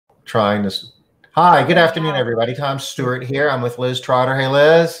trying to. Hi, good afternoon, everybody. Tom Stewart here. I'm with Liz Trotter. Hey,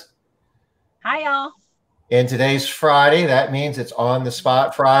 Liz. Hi, y'all. And today's Friday. That means it's On the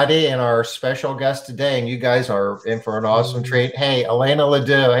Spot Friday, and our special guest today, and you guys are in for an awesome treat. Hey, Elena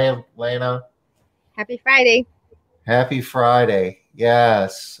Ledoux. Hey, Elena. Happy Friday. Happy Friday.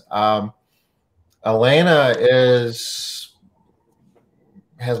 Yes. Elena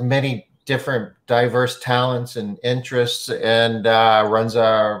has many different diverse talents and interests, and runs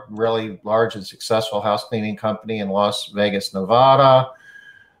a really large and successful house cleaning company in Las Vegas, Nevada.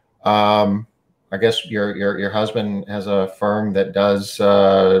 I guess your husband has a firm that does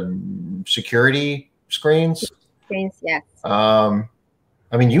security screens. Screens, yes.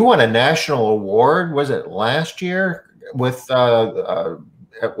 I mean, you won a national award. Was it last year with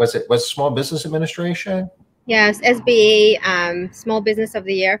was Small Business Administration? Yes, SBA, Small Business of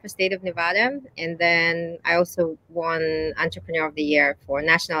the Year for State of Nevada, and then I also won Entrepreneur of the Year for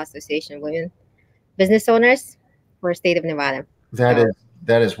National Association of Women Business Owners for State of Nevada. That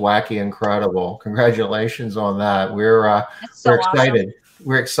is wacky incredible. Congratulations on that. We're excited. Awesome.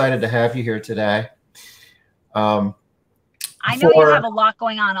 We're excited to have you here today. I know you have a lot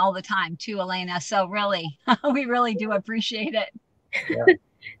going on all the time too, Elena. So really, we really do appreciate it. Yeah.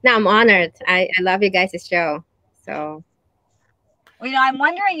 No, I'm honored. I love you guys' show. So, well, you know, I'm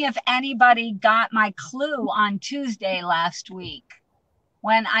wondering if anybody got my clue on Tuesday last week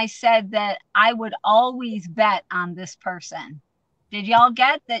when I said that I would always bet on this person. Did y'all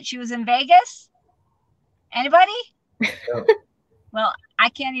get that she was in Vegas? Anybody? No. Well, I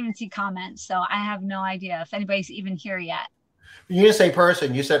can't even see comments, so I have no idea if anybody's even here yet. You didn't say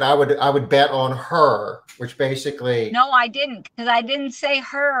person. You said I would bet on her, which basically. No, I didn't, because I didn't say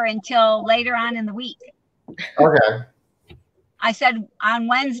her until later on in the week. Okay. I said on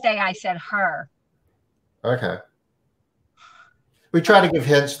Wednesday, I said her. Okay. We try to give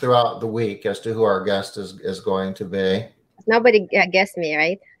hints throughout the week as to who our guest is going to be. Nobody guessed me,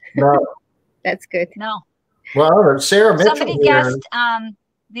 right? No. That's good. No. Well, Sarah Mitchell. Somebody guessed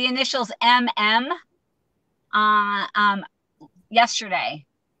the initials MM yesterday,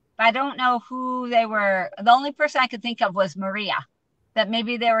 but I don't know who they were. The only person I could think of was Maria, that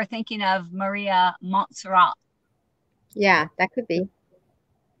maybe they were thinking of Maria Montserrat. Yeah, that could be.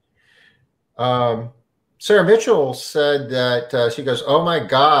 Sarah Mitchell said that she goes, "Oh my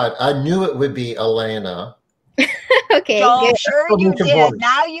God, I knew it would be Elena." Okay. Joel, sure you did.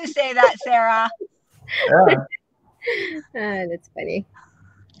 Now you say that, Sarah. Yeah. That's funny.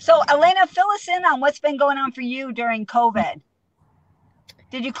 So, Elena, fill us in on what's been going on for you during COVID.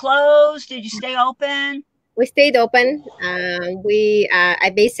 Did you close? Did you stay open? We stayed open.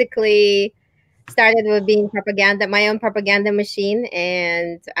 I basically started with being my own propaganda machine.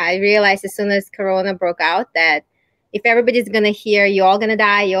 And I realized as soon as Corona broke out that if everybody's going to hear, you're all going to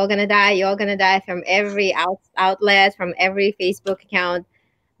die, you're all going to die, you're all going to die from every outlet, from every Facebook account,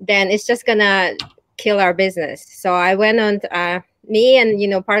 then it's just going to kill our business. So I went on, me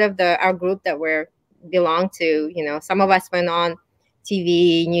and, part of our group that we belong to, some of us went on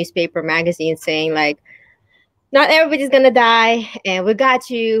TV, newspaper, magazine saying like, not everybody's going to die, and we got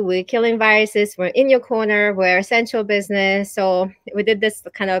you. We're killing viruses. We're in your corner. We're essential business. So we did this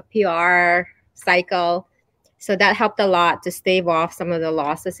kind of PR cycle. So that helped a lot to stave off some of the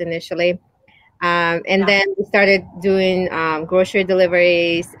losses initially. And then we started doing grocery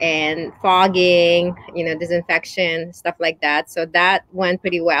deliveries and fogging, disinfection, stuff like that. So that went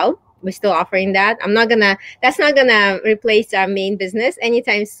pretty well. We're still offering that. That's not gonna replace our main business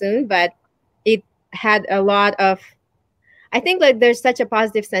anytime soon, but it had a lot of, I think like there's such a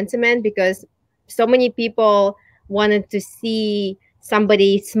positive sentiment because so many people wanted to see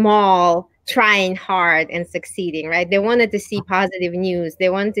somebody small trying hard and succeeding, right? They wanted to see positive news. They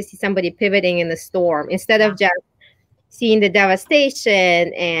wanted to see somebody pivoting in the storm instead of just seeing the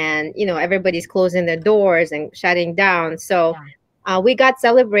devastation and, everybody's closing their doors and shutting down. So we got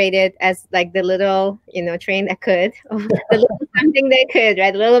celebrated as like the little, train that could, the little something that could,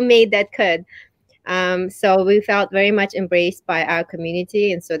 right? The little maid that could. So we felt very much embraced by our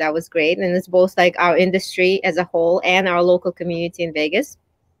community. And so that was great. And it's both like our industry as a whole and our local community in Vegas.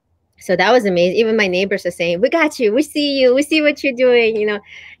 So that was amazing. Even my neighbors are saying, "We got you. We see you. We see what you're doing.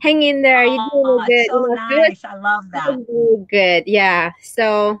 Hang in there. You're doing good." So nice. I love that. Really good. Yeah.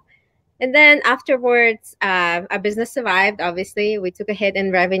 So, and then afterwards, our business survived. Obviously, we took a hit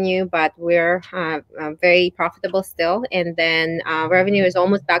in revenue, but we're very profitable still. And then revenue is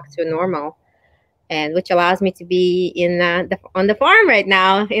almost back to normal, and which allows me to be on the farm right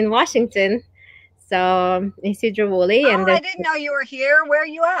now in Washington. So in Cedro Woolley. Oh, I didn't know you were here. Where are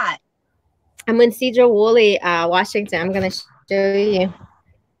you at? I'm in Cedro Woolley, Washington. I'm going to show you.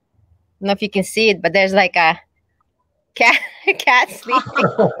 don't know if you can see it, but there's like a cat sleeping.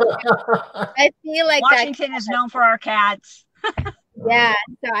 I feel like Washington is known for our cats. Yeah,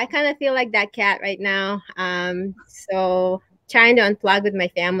 so I kind of feel like that cat right now. So trying to unplug with my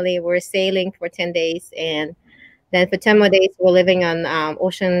family. We're sailing for 10 days, and then for 10 more days we're living on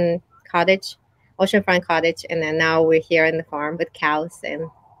oceanfront cottage, and then now we're here in the farm with cows and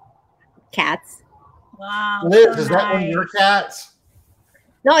cats. Wow, Liz, so is that one of your nice. cats?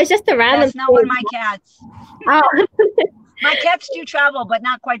 No, it's just a random. That's not one of my cats. Oh. My cats do travel, but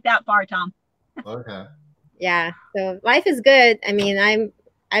not quite that far, Tom. Okay. Yeah, so life is good. I mean, I'm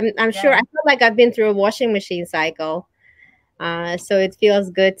sure. I feel like I've been through a washing machine cycle, so it feels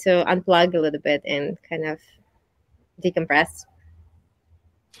good to unplug a little bit and kind of decompress.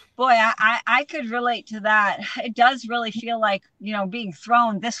 Boy, I could relate to that. It does really feel like, you know, being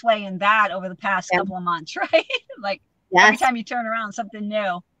thrown this way and that over the past couple of months, right? Like every time you turn around, something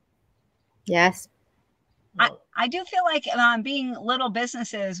new. Yes. I do feel like being little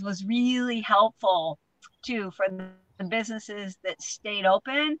businesses was really helpful too for the businesses that stayed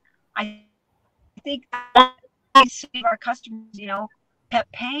open. I think our customers, you know,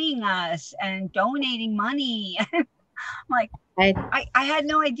 kept paying us and donating money. Like I had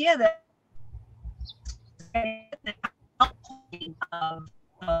no idea that of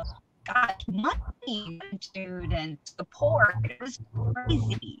gosh, money and support. It was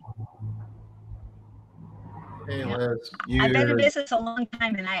crazy. Hey, Liz, I've been in business a long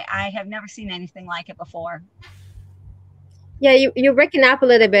time, and I have never seen anything like it before. Yeah, you're breaking up a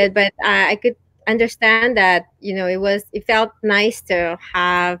little bit, but I could understand that, you know, it felt nice to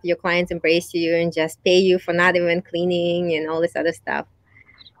have your clients embrace you and just pay you for not even cleaning and all this other stuff.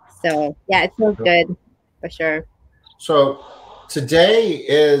 So yeah, it feels good for sure. So today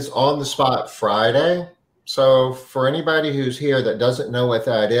is On the Spot Friday. So for anybody who's here that doesn't know what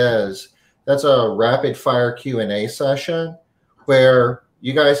that is, that's a rapid fire Q&A session where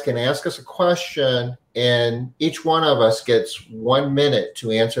you guys can ask us a question and each one of us gets 1 minute to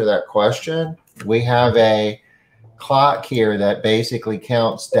answer that question. We have a clock here that basically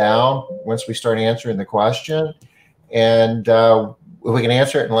counts down once we start answering the question. And if we can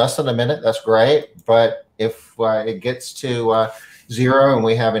answer it in less than a minute, that's great. But if it gets to 0 and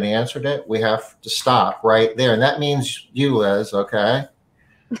we haven't answered it, we have to stop right there. And that means you, Liz, okay?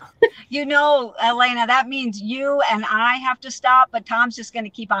 You know, Elena, that means you and I have to stop, but Tom's just going to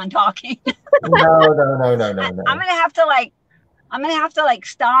keep on talking. No. I'm going to have to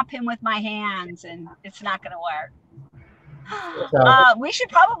stop him with my hands, and it's not going to work. We should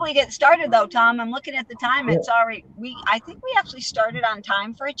probably get started though, Tom. I'm looking at the time. It's already, I think we actually started on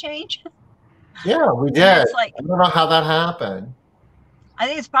time for a change. Yeah, we did. I don't know how that happened. I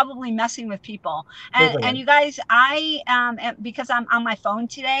think it's probably messing with people. And you guys, because I'm on my phone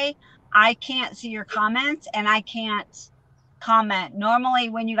today, I can't see your comments and I can't comment. Normally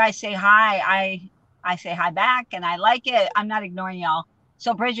when you guys say hi, I say hi back and I like it. I'm not ignoring y'all.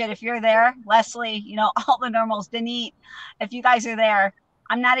 So Bridget, if you're there, Leslie, you know, all the normals, Denise, if you guys are there,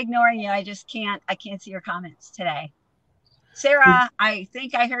 I'm not ignoring you. I can't see your comments today. Sarah, I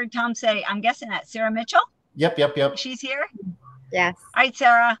think I heard Tom say, I'm guessing that's Sarah Mitchell. Yep. She's here. Yes. All right,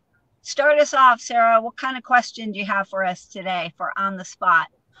 Sarah. Start us off, Sarah. What kind of question do you have for us today for On the Spot?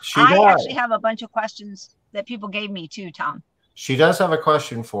 I actually have a bunch of questions that people gave me too, Tom. She does have a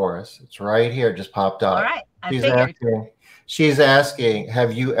question for us. It's right here, just popped up. All right, I figured. She's asking,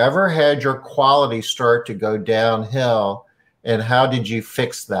 have you ever had your quality start to go downhill, and how did you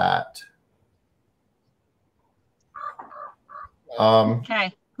fix that?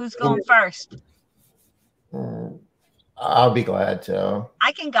 Okay, who's going first? I'll be glad to.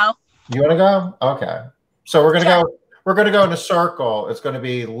 I can go. You want to go? Okay. So we're gonna go. We're gonna go in a circle. It's gonna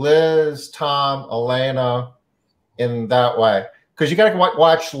be Liz, Tom, Elena, in that way. Because you gotta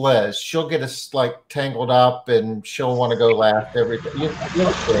watch Liz. She'll get us like tangled up, and she'll want to go last everything. You'll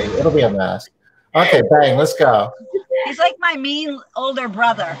see. It'll be a mess. Okay, bang. Let's go. He's like my mean older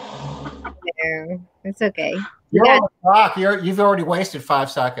brother. Yeah, it's okay. You're on the clock. You've already wasted 5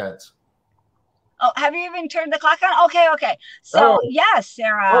 seconds. Oh, have you even turned the clock on? Okay. So yes,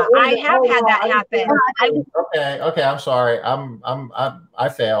 Sarah, I have had that happen. Okay. I'm sorry. I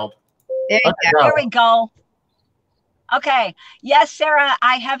failed. There we go. Okay. Yes, Sarah,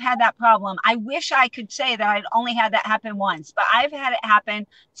 I have had that problem. I wish I could say that I'd only had that happen once, but I've had it happen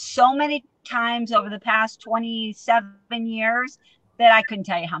so many times over the past 27 years that I couldn't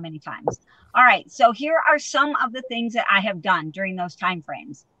tell you how many times. All right. So here are some of the things that I have done during those time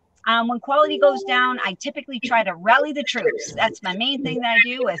frames. When quality goes down, I typically try to rally the troops. That's my main thing that I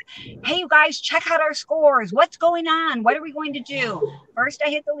do is, hey, you guys, check out our scores. What's going on? What are we going to do? First, I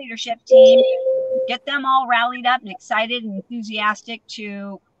hit the leadership team, get them all rallied up and excited and enthusiastic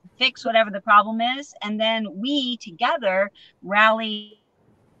to fix whatever the problem is. And then we together rally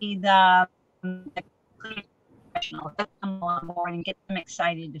the professionals, get them on board and get them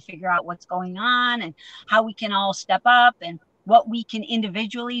excited to figure out what's going on and how we can all step up and what we can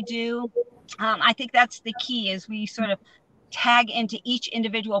individually do. I think that's the key, is we sort of tag into each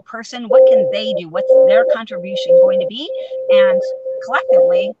individual person. What can they do? What's their contribution going to be? And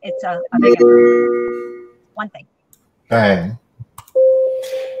collectively, it's a big one thing. Bang.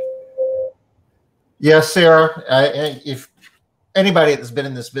 Yes, Sarah. If anybody that's been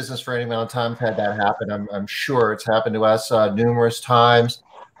in this business for any amount of time had that happen, I'm sure it's happened to us numerous times.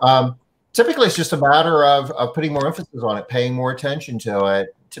 Typically, it's just a matter of putting more emphasis on it, paying more attention to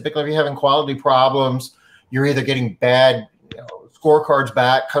it. Typically, if you're having quality problems, you're either getting bad scorecards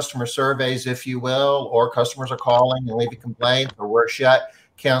back, customer surveys, if you will, or customers are calling and leaving complaints, or worse yet,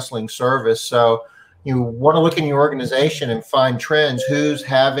 canceling service. So you want to look in your organization and find trends. Who's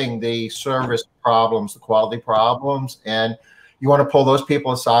having the service problems, the quality problems, and you want to pull those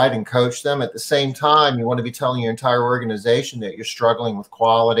people aside and coach them. At the same time, you want to be telling your entire organization that you're struggling with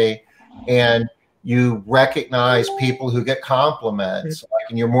quality, and you recognize people who get compliments. Like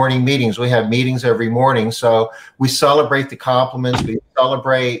in your morning meetings, we have meetings every morning. So we celebrate the compliments, we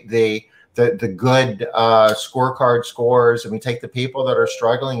celebrate the good scorecard scores, and we take the people that are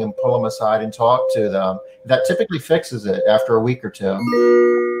struggling and pull them aside and talk to them. That typically fixes it after a week or two.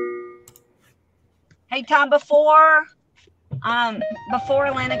 Hey, Tom, before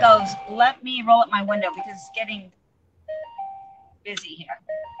Elena goes, let me roll up my window because it's getting busy here.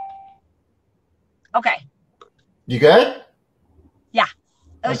 Okay. You good? Yeah.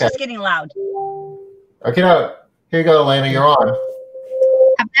 It was just getting loud. Okay, now, here you go, Elena, you're on.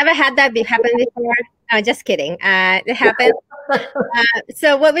 I've never had that happen before. No, just kidding. It happened.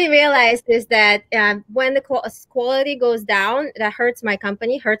 So what we realized is that when the quality goes down, that hurts my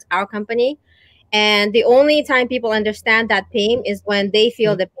company, hurts our company. And the only time people understand that pain is when they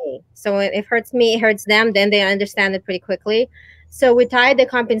feel the pain. So when it hurts me, it hurts them, then they understand it pretty quickly. So we tied the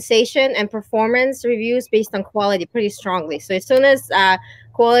compensation and performance reviews based on quality pretty strongly. So as soon as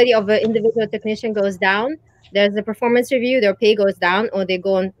quality of an individual technician goes down, there's a performance review, their pay goes down, or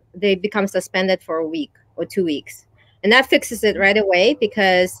they become suspended for a week or 2 weeks. And that fixes it right away,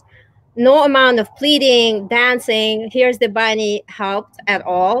 because no amount of pleading, dancing, here's the bunny helped at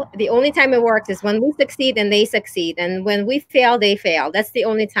all. The only time it works is when we succeed and they succeed. And when we fail, they fail. That's the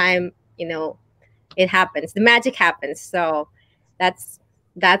only time, it happens. The magic happens. So that's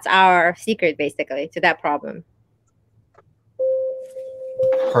our secret, basically, to that problem.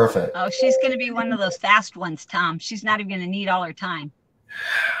 Perfect. Oh, she's going to be one of those fast ones, Tom. She's not even going to need all her time.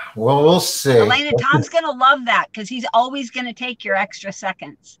 Well, we'll see. Elena, Tom's going to love that because he's always going to take your extra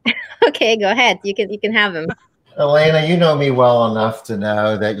seconds. Okay, go ahead. You can have him. Elena, you know me well enough to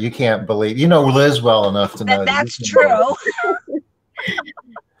know that you can't believe. You know Liz well enough to know that's true.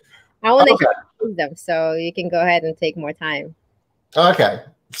 I want to use them, so you can go ahead and take more time. Okay.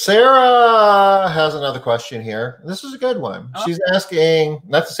 Sarah has another question here. This is a good one. Oh. She's asking,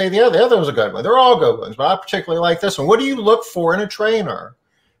 not to say the other was a good one. They're all good ones, but I particularly like this one. What do you look for in a trainer?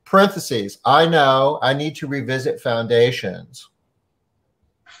 Parentheses, I know I need to revisit foundations.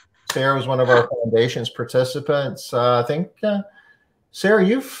 Sarah was one of our foundations participants. I think, Sarah,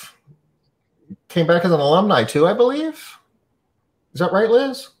 you've came back as an alumni too, I believe. Is that right,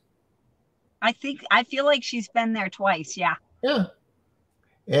 Liz? I feel like she's been there twice. Yeah. Yeah.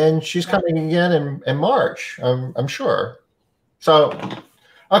 And she's coming again in March, I'm sure. So,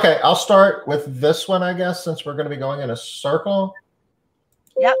 okay, I'll start with this one, I guess, since we're going to be going in a circle.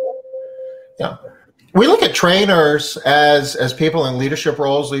 Yep. Yeah. We look at trainers as people in leadership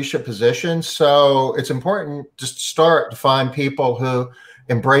roles, leadership positions. So it's important to start to find people who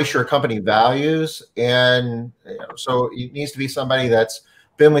embrace your company values. And so it needs to be somebody that's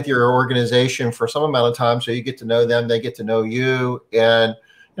been with your organization for some amount of time, so you get to know them, they get to know you, and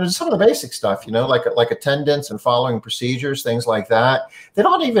some of the basic stuff, like attendance and following procedures, things like that. They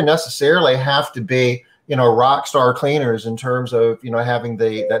don't even necessarily have to be, rock star cleaners in terms of, having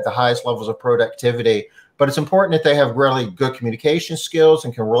the highest levels of productivity. But it's important that they have really good communication skills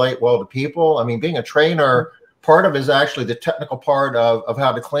and can relate well to people. I mean, being a trainer, part of it is actually the technical part of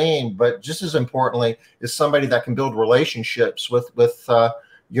how to clean, but just as importantly is somebody that can build relationships with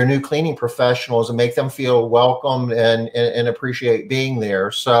your new cleaning professionals and make them feel welcome and appreciate being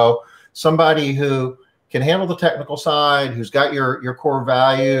there. So somebody who can handle the technical side, who's got your core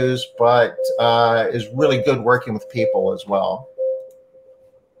values, but is really good working with people as well.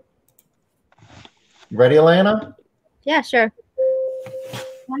 You ready, Elena? Yeah, sure.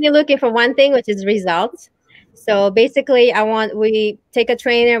 Only looking for one thing, which is results. So basically, we take a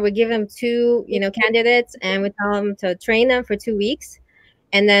trainer, we give them two, candidates, and we tell them to train them for 2 weeks,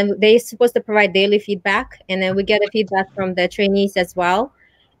 and then they're supposed to provide daily feedback, and then we get a feedback from the trainees as well.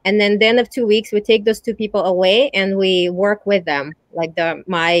 And then the end of 2 weeks, we take those two people away and we work with them. Like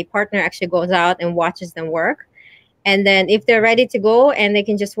my partner actually goes out and watches them work. And then if they're ready to go and they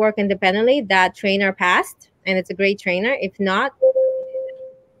can just work independently, that trainer passed, and it's a great trainer. If not,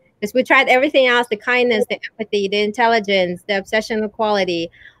 because we tried everything else, the kindness, the empathy, the intelligence, the obsession with quality,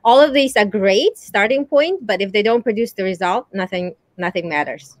 all of these are great starting point, but if they don't produce the result, nothing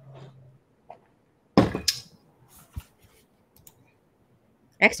matters.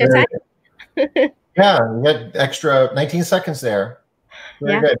 Extra time? Yeah, you got extra 19 seconds there.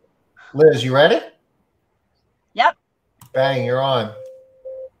 Very Yeah. good. Liz, you ready? Yep. Bang, you're on.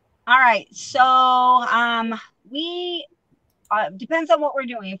 All right. So we depends on what we're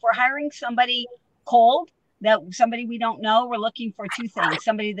doing. If we're hiring somebody cold, somebody we don't know, we're looking for two things: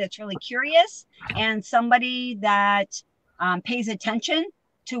 somebody that's really curious and somebody that pays attention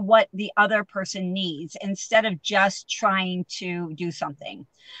to what the other person needs instead of just trying to do something.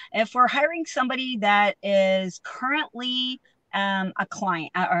 If we're hiring somebody that is currently a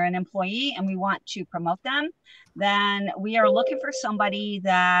client or an employee and we want to promote them, then we are looking for somebody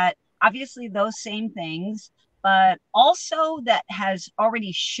that obviously those same things, but also that has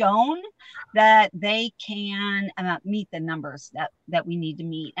already shown that they can meet the numbers that we need to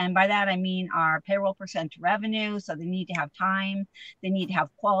meet. And by that, I mean our payroll percent revenue. So they need to have time, they need to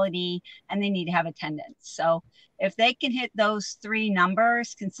have quality, and they need to have attendance. So if they can hit those three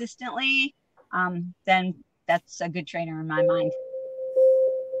numbers consistently, then that's a good trainer in my mind.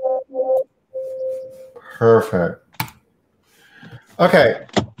 Perfect. Okay.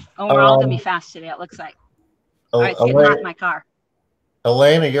 Oh, we're all going to be fast today, it looks like. All right, it's getting hot in my car.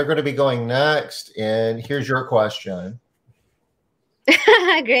 Elena, you're going to be going next, and here's your question.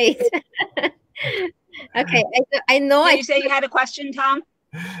 Great. Okay, I know. Did you say you had a question, Tom?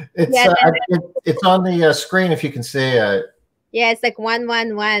 It's on the screen if you can see it. Yeah, it's like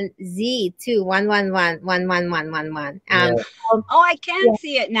 111Z2 111 oh, I can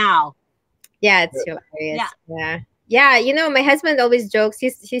see it now. Yeah, it's hilarious. Yeah. My husband always jokes.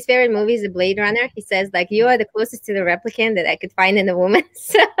 His favorite movie is The Blade Runner. He says, like, you are the closest to the replicant that I could find in a woman.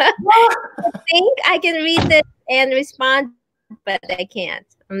 So I think I can read it and respond, but I can't.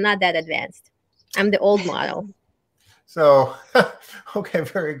 I'm not that advanced. I'm the old model. So, okay,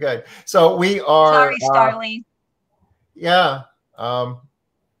 very good. So we are. Sorry, Starling. Yeah.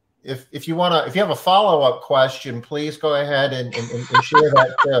 If you have a follow-up question, please go ahead and share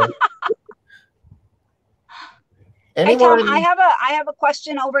that too. Hey, Tom, I have a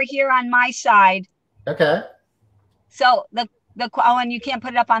question over here on my side. Okay. So and you can't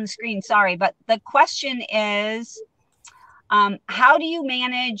put it up on the screen, sorry, but the question is, how do you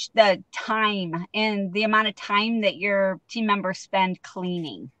manage the time and the amount of time that your team members spend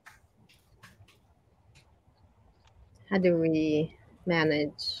cleaning? How do we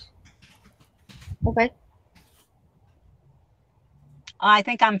manage? Okay. I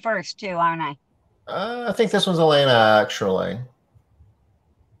think I'm first too, aren't I? I think this one's Elena, actually.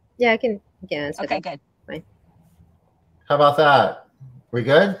 Yeah, I can answer. Okay, good. Fine. How about that? We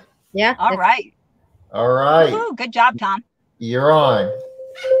good? Yeah. All right. All right. Woo-hoo, good job, Tom. You're on.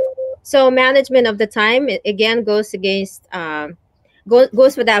 So management of the time, it again goes against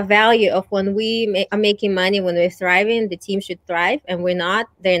goes with that value of when we are making money, when we're thriving, the team should thrive, and we're not,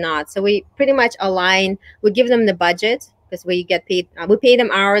 they're not. So we pretty much align. We give them the budget because we get paid. We pay them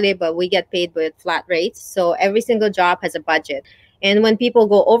hourly, but we get paid with flat rates. So every single job has a budget. And when people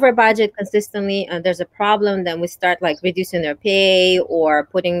go over budget consistently, there's a problem. Then we start like reducing their pay or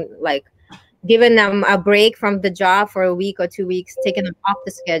giving them a break from the job for a week or 2 weeks, taking them off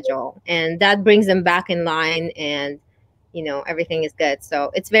the schedule, and that brings them back in line, and everything is good.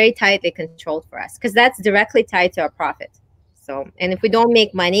 So it's very tightly controlled for us because that's directly tied to our profit. So, and if we don't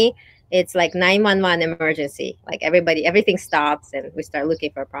make money, it's like 911 emergency. Like everything stops and we start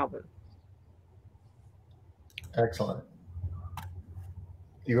looking for a problem. Excellent.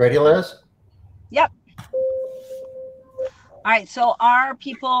 You ready, Liz? Yep. All right, so our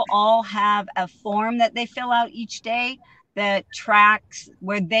people all have a form that they fill out each day that tracks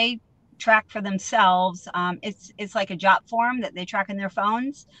where they track for themselves. It's like a job form that they track in their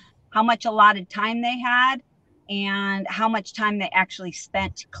phones, how much allotted time they had and how much time they actually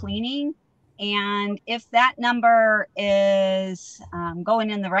spent cleaning And if that number is going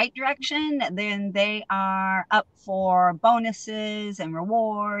in the right direction, then they are up for bonuses and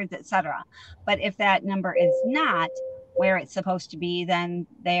rewards, etc. But if that number is not where it's supposed to be, then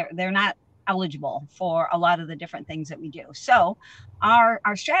they're not eligible for a lot of the different things that we do. So our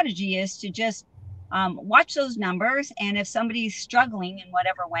strategy is to just watch those numbers, and if somebody's struggling in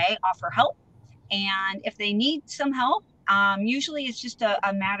whatever way, offer help. And if they need some help, usually it's just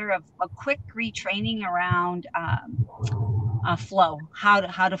a matter of a quick retraining around flow, how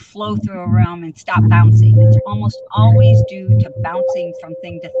to flow through a room and stop bouncing. It's almost always due to bouncing from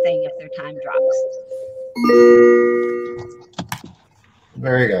thing to thing if their time drops.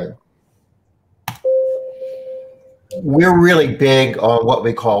 Very good. We're really big on what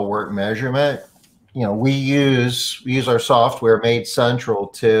we call work measurement. You know, we use our software Made Central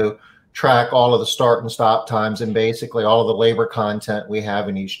to track all of the start and stop times and basically all of the labor content we have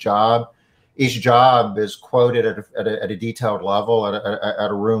in each job. Each job is quoted at a detailed level,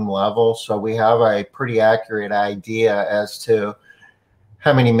 at a room level. So we have a pretty accurate idea as to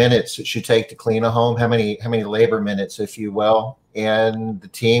how many minutes it should take to clean a home, how many labor minutes, if you will. And the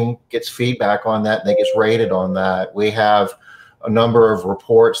team gets feedback on that, and they gets rated on that. We have a number of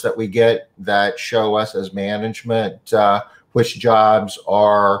reports that we get that show us as management which jobs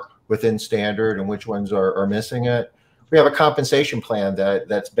are within standard and which ones are missing it. We have a compensation plan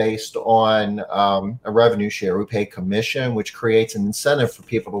that's based on a revenue share. We pay commission, which creates an incentive for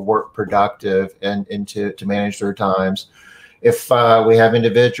people to work productive and to manage their times. If we have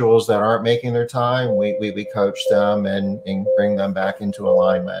individuals that aren't making their time, we coach them and bring them back into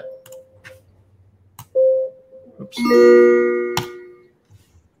alignment. Oops.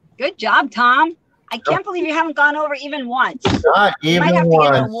 Good job, Tom. I can't believe you haven't gone over even once. Not you even might have to once,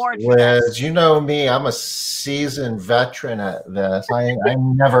 get an award for Liz. this. You know me, I'm a seasoned veteran at this. I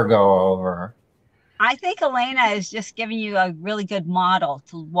never go over. I think Elena is just giving you a really good model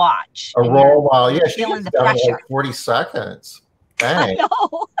to watch. A role model. Yeah, she feeling gets the down pressure. like 40 seconds. I Dang.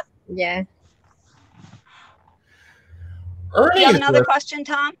 know. Yeah. Do you have another question,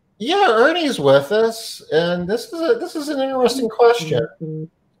 Tom? Yeah, Ernie's with us, and this is an interesting question.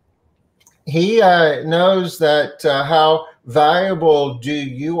 He knows that how valuable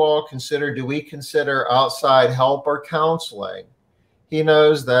do we consider outside help or counseling? He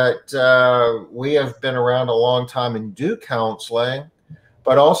knows that we have been around a long time and do counseling,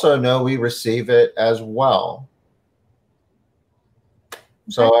 but also know we receive it as well.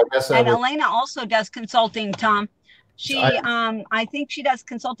 So I guess Elena also does consulting, Tom. She, I think she does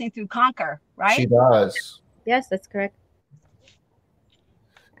consulting through Conquer, right? She does. Yes, that's correct.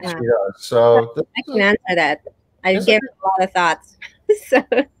 She does. So I can answer that. I gave it a lot of thoughts. So.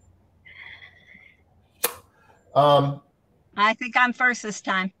 I think I'm first this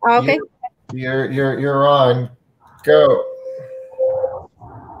time. Okay. You're on. Go.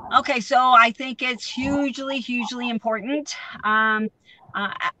 Okay, so I think it's hugely important.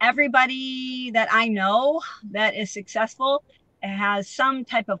 Everybody that I know that is successful has some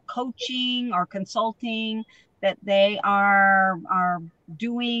type of coaching or consulting that they are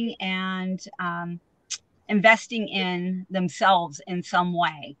doing and investing in themselves in some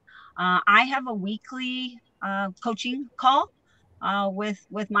way. I have a weekly coaching call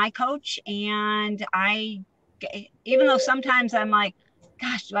with my coach, and even though sometimes I'm like,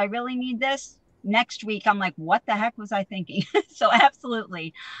 gosh, do I really need this? Next week, I'm like, what the heck was I thinking? So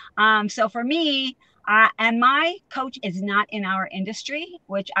absolutely. So for me, and my coach is not in our industry,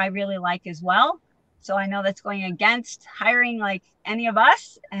 which I really like as well. So I know that's going against hiring like any of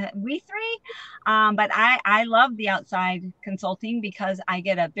us, we three. But I love the outside consulting because I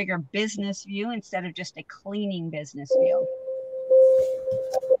get a bigger business view instead of just a cleaning business view.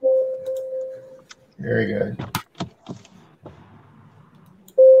 Very good.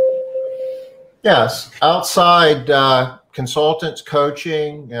 Yes, outside consultants,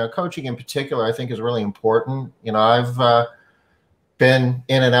 coaching, coaching in particular, I think is really important. I've been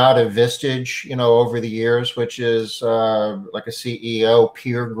in and out of Vistage, over the years, which is like a CEO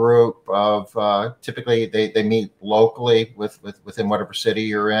peer group of typically they meet locally within whatever city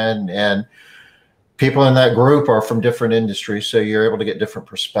you're in, and people in that group are from different industries, so you're able to get different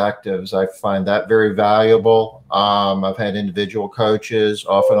perspectives. I find that very valuable. I've had individual coaches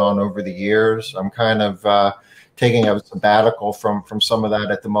off and on over the years. I'm kind of taking a sabbatical from some of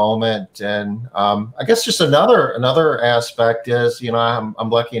that at the moment. And I guess just another aspect is, I'm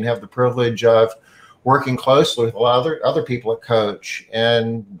lucky and have the privilege of working closely with a lot of other people at Coach.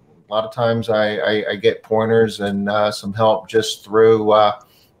 And a lot of times I get pointers and some help just through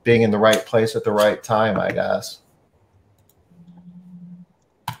being in the right place at the right time, I guess.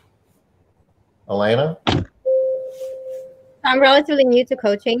 Elena? I'm relatively new to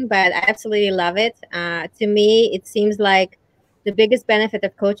coaching, but I absolutely love it. To me, it seems like the biggest benefit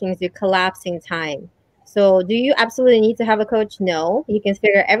of coaching is you're collapsing time. So, do you absolutely need to have a coach? No. You can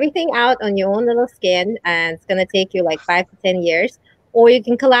figure everything out on your own little skin, and it's going to take you like 5 to 10 years. Or you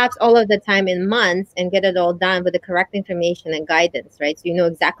can collapse all of the time in months and get it all done with the correct information and guidance, right? So, you know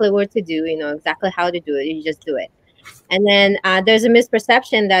exactly what to do, you know exactly how to do it, you just do it. And then there's a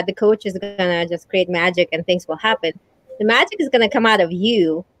misperception that the coach is going to just create magic and things will happen. The magic is going to come out of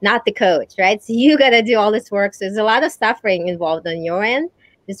you, not the coach, right? So you got to do all this work. So there's a lot of suffering involved on your end.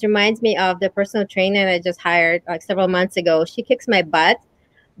 This reminds me of the personal trainer that I just hired like several months ago. She kicks my butt,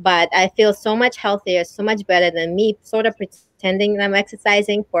 but I feel so much healthier, so much better than me sort of pretending I'm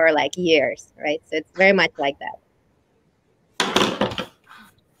exercising for like years, right? So it's very much like that.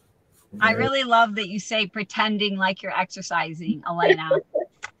 I really love that you say pretending like you're exercising, Elena.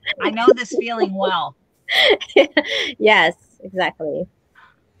 I know this feeling well. Yes, exactly.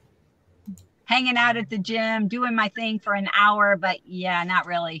 Hanging out at the gym, doing my thing for an hour, but yeah, not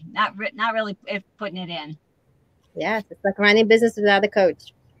really putting it in. Yes, it's like running business without a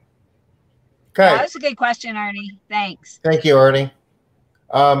coach. Okay. Yeah, that's a good question, Ernie. Thanks. Thank you, Ernie.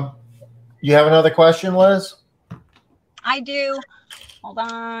 You have another question, Liz? I do. Hold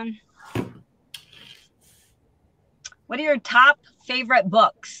on. What are your top favorite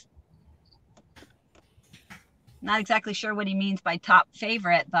books? Not exactly sure what he means by top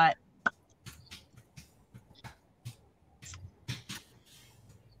favorite, but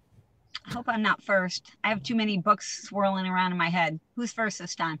I hope I'm not first. I have too many books swirling around in my head. Who's first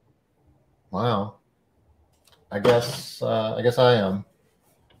this time? Wow. I guess I am.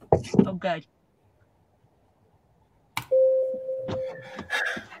 Oh, good.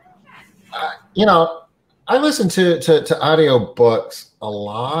 You know, I listen to audio books a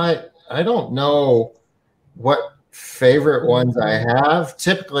lot. I don't know what favorite ones I have.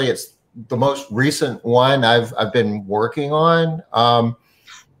 Typically, it's the most recent one I've been working on.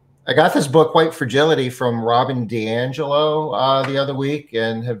 I got this book, White Fragility, from Robin DiAngelo the other week,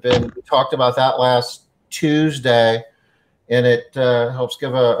 and we talked about that last Tuesday. And it helps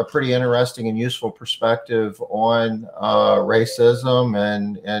give a pretty interesting and useful perspective on racism,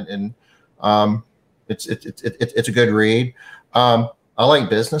 and it's a good read. I like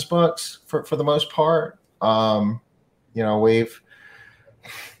business books for the most part. You know, we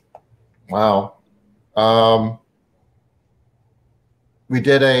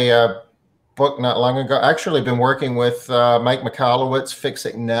did a book not long ago. Actually, been working with Mike Michalowicz, Fix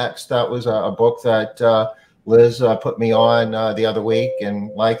It Next. That was a book that Liz put me on the other week, and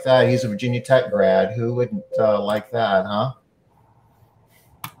like that, he's a Virginia Tech grad. Who wouldn't like that, huh?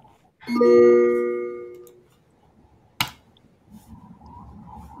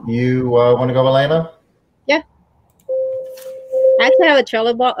 You want to go, Elena? Yeah. I actually have a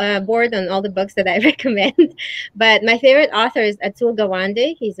Trello board on all the books that I recommend. But my favorite author is Atul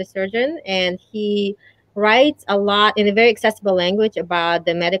Gawande. He's a surgeon, and he writes a lot in a very accessible language about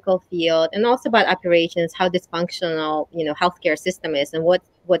the medical field and also about operations, how dysfunctional, you know, healthcare system is, and what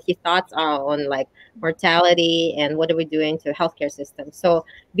his thoughts are on like mortality and what are we doing to healthcare system. So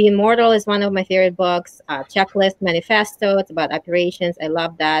Be Immortal is one of my favorite books. Checklist Manifesto, it's about operations. I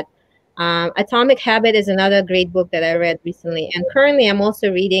love that. Atomic Habit is another great book that I read recently. And currently I'm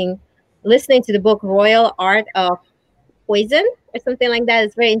also listening to the book Royal Art of Poison or something like that.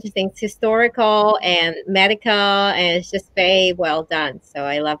 It's very interesting. It's historical and medical, and it's just very well done. So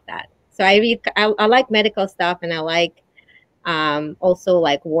I love that. So I like medical stuff, and I like also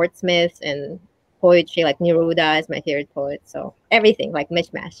like wordsmiths and poetry, like Neruda is my favorite poet. So everything, like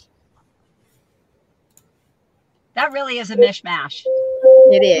mishmash. That really is a mishmash.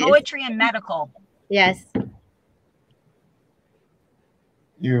 It is. Poetry and medical. Yes.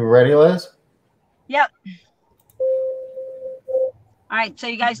 You ready, Liz? Yep. All right, so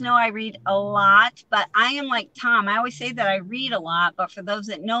you guys know I read a lot, but I am like Tom. I always say that I read a lot, but for those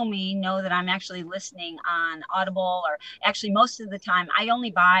that know me, know that I'm actually listening on Audible, or actually most of the time I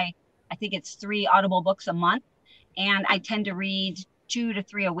only buy, I think it's 3 Audible books a month, and I tend to read 2 to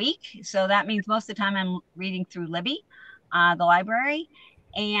 3 a week. So that means most of the time I'm reading through Libby, the library.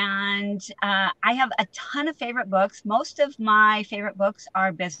 And I have a ton of favorite books. Most of my favorite books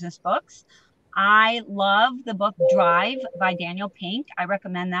are business books. I love the book Drive by Daniel Pink. I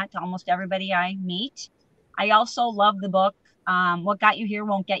recommend that to almost everybody I meet. I also love the book What Got You Here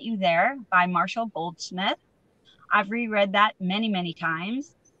Won't Get You There by Marshall Goldsmith. I've reread that many, many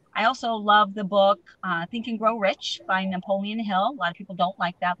times. I also love the book Think and Grow Rich by Napoleon Hill. A lot of people don't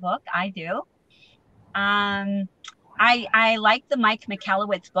like that book. I do. I like the Mike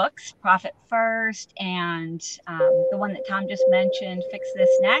Michalowicz books, Profit First, and the one that Tom just mentioned, Fix This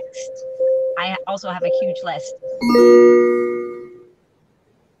Next. I also have a huge list.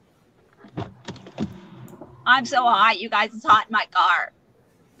 I'm so hot, you guys. It's hot in my car.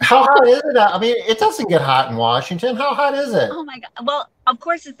 How hot is it? I mean, it doesn't get hot in Washington. How hot is it? Oh my God. Well, of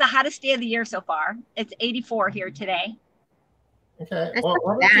course, it's the hottest day of the year so far. It's 84 here today. Okay. Well,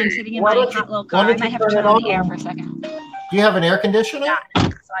 I'm sitting in my hot little car. I might have to turn on the air for a second. Do you have an air conditioner? Yeah,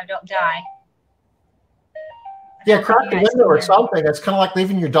 so I don't die. Yeah, crack the window or something. It's kind of like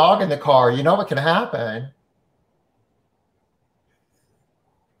leaving your dog in the car. You know what can happen.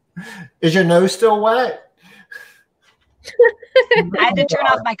 Is your nose still wet? I had to turn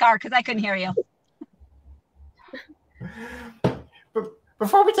off my car because I couldn't hear you.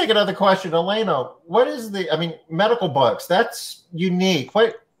 Before we take another question, Elena, what is I mean, medical books, that's unique.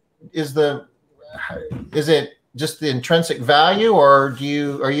 What is it just the intrinsic value, or are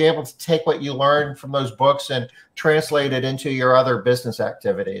you able to take what you learn from those books and translate it into your other business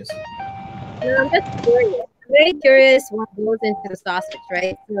activities? I'm just curious. I'm very curious what goes into the sausage,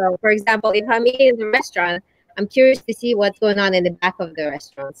 right? So, for example, if I'm eating in the restaurant, I'm curious to see what's going on in the back of the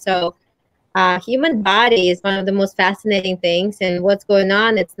restaurant. So, human body is one of the most fascinating things, and what's going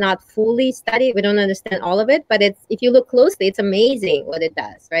on, it's not fully studied. We don't understand all of it, but if you look closely, it's amazing what it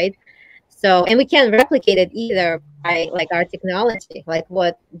does, right? So, and we can't replicate it either by like our technology, like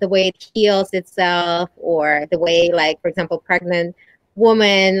the way it heals itself, or the way, like, for example, pregnant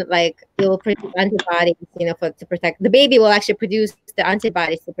woman, like, it will produce antibodies, to protect the baby, will actually produce the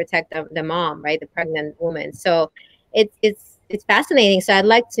antibodies to protect the mom, right? The pregnant woman. So it's fascinating. So I'd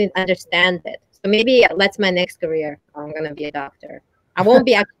like to understand it. So maybe that's my next career. I'm going to be a doctor. I won't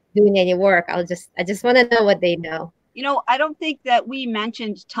be actually doing any work. I just want to know what they know. I don't think that we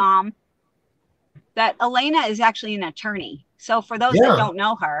mentioned, Tom, that Elena is actually an attorney. So for those that don't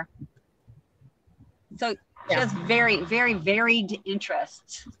know her, so she has very, very varied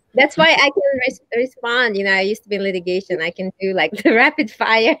interests. That's why I can respond. I used to be in litigation. I can do like the rapid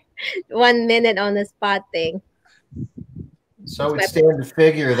fire 1 minute on the spot thing. So it's stand to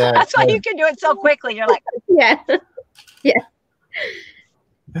figure that. That's why you can do it so quickly. You're like, yeah.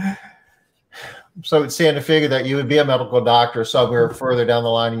 So it's stand to figure that you would be a medical doctor somewhere further down the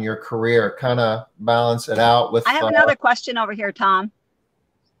line in your career, kind of balance it out with. I have another question over here, Tom.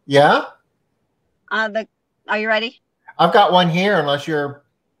 Yeah. Are you ready? I've got one here, unless you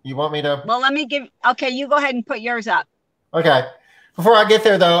want me to. Well, let me okay, you go ahead and put yours up. Okay. Before I get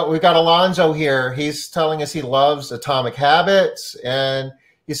there, though, we've got Alonzo here. He's telling us he loves Atomic Habits, and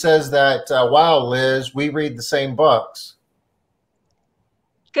he says that, wow, Liz, we read the same books.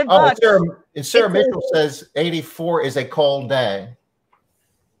 Good books. Sarah Mitchell says 84 is a cold day.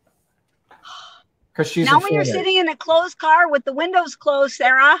 Because she's now when you're sitting in a closed car with the windows closed,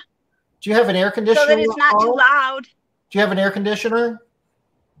 Sarah. Do you have an air conditioner? So that it's not too loud. Do you have an air conditioner?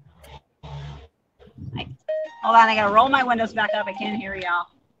 Hold on, I gotta roll my windows back up. I can't hear y'all.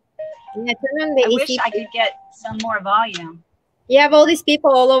 Yeah, turn on the I AC. wish I could get some more volume. You have all these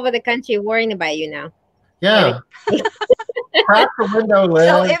people all over the country worrying about you now. Yeah. Crack the window, Liz.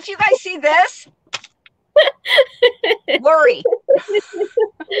 So if you guys see this, worry.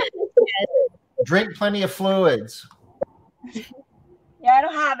 Drink plenty of fluids. Yeah, I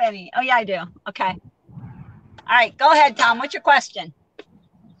don't have any. Oh, yeah, I do. Okay. All right, go ahead, Tom. What's your question?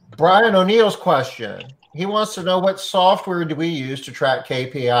 Brian O'Neill's question. He wants to know, what software do we use to track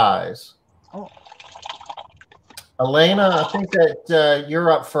KPIs? Oh. Elena, I think that you're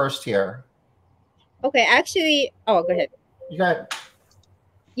up first here. Okay, actually, go ahead. You got.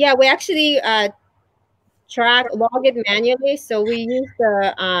 Yeah, we actually log it manually. So we use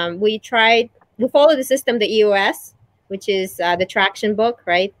we follow the system, the EOS, which is the traction book,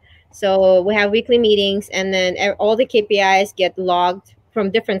 right? So we have weekly meetings, and then all the KPIs get logged from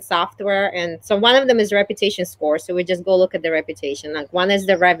different software. And so one of them is reputation score. So we just go look at the reputation. Like one is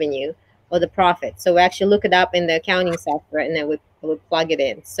the revenue or the profit. So we actually look it up in the accounting software, and then we plug it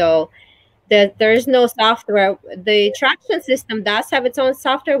in. So there is no software. The traction system does have its own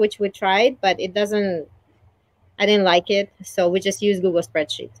software, which we tried, but I didn't like it. So we just use Google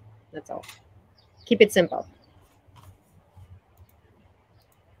Spreadsheet. That's all. Keep it simple.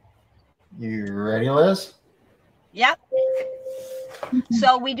 You ready, Liz? Yep.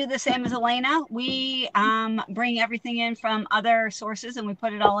 So we do the same as Elena. We bring everything in from other sources, and we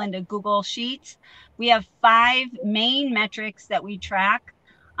put it all into Google Sheets. We have 5 main metrics that we track,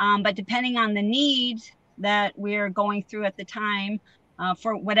 but depending on the need that we're going through at the time,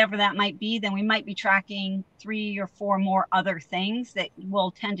 for whatever that might be, then we might be tracking 3 or 4 more other things that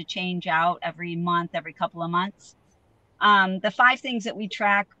will tend to change out every month, every couple of months. The 5 things that we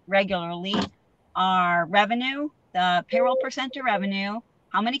track regularly are revenue, the payroll percent of revenue,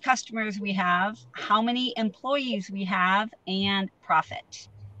 how many customers we have, how many employees we have, and profit.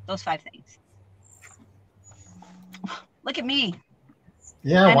 Those 5 things. Look at me.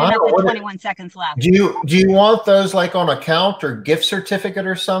 Yeah, Ended wow. up with 21 seconds left. Do you want those like on account or gift certificate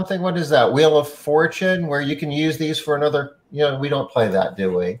or something? What is that? Wheel of Fortune, where you can use these for another, we don't play that,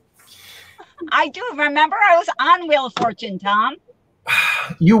 do we? I do. Remember, I was on Wheel of Fortune, Tom.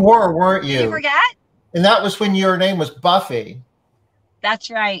 You were, weren't you? Did you forget? And that was when your name was Buffy. That's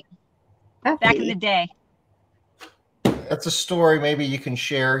right. Buffy. Back in the day. That's a story maybe you can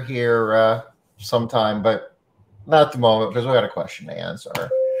share here sometime, but not at the moment because we got a question to answer.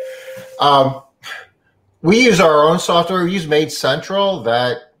 We use our own software. We use Made Central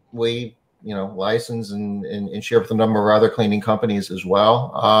that we, license and share with a number of other cleaning companies as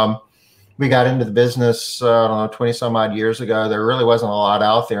well. We got into the business, I don't know, 20 some odd years ago. There really wasn't a lot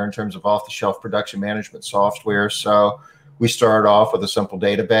out there in terms of off-the-shelf production management software. So we started off with a simple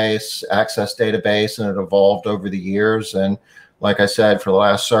database, access database, and it evolved over the years. And like I said, for the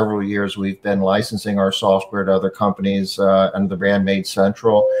last several years, we've been licensing our software to other companies under the brand Made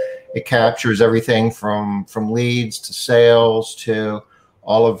Central. It captures everything from leads to sales to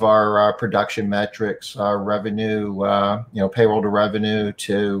all of our production metrics, revenue, payroll to revenue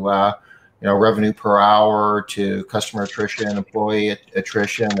to revenue per hour to customer attrition, employee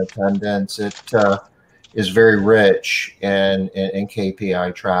attrition, attendance. It is very rich in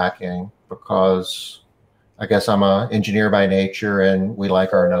KPI tracking because I guess I'm an engineer by nature and we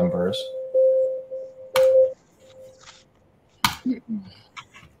like our numbers.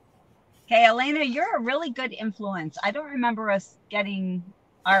 Okay, Elena, you're a really good influence. I don't remember us getting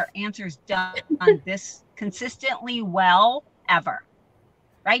our answers done on this consistently well ever.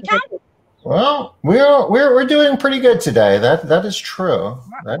 Right, Tom? Well, we're doing pretty good today. That is true.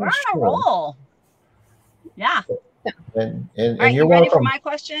 We're on a roll. Yeah. And all right, you're you ready welcome. for my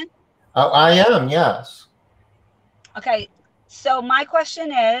question? I am, yes. Okay, so my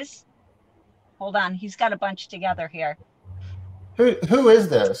question is, hold on, he's got a bunch together here. Who is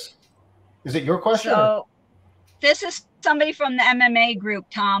this? Is it your question? So this is somebody from the MMA group,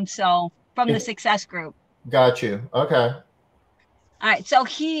 Tom. So from the success group. Got you. Okay. All right. So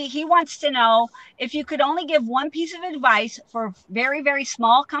he wants to know if you could only give one piece of advice for very, very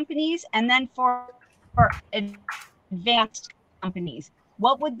small companies and then for advanced companies,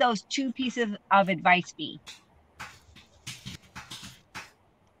 what would those 2 pieces of advice be?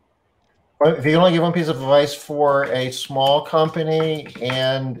 If you only give one piece of advice for a small company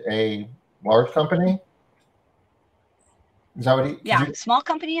and a large company? Is that what he? Yeah, small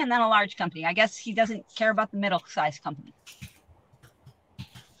company and then a large company. I guess he doesn't care about the middle-sized company.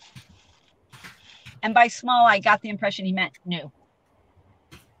 And by small, I got the impression he meant new.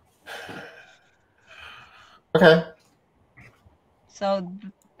 Okay. So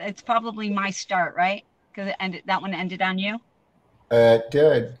it's probably my start, right? Because that one ended on you? It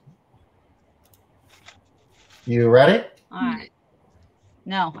did. You ready? All right.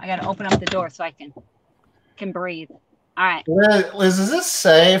 No, I got to open up the door so I can breathe. All right. Liz, is this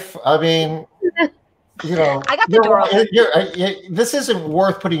safe? I mean, I got the door open. This isn't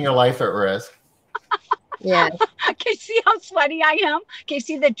worth putting your life at risk. Yeah. Can you see how sweaty I am? Can you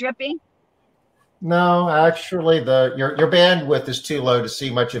see the dripping? No, actually, your bandwidth is too low to see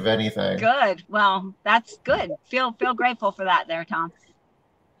much of anything. Good. Well, that's good. Feel grateful for that there, Tom.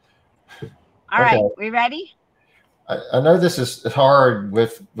 All right. We ready? I know this is hard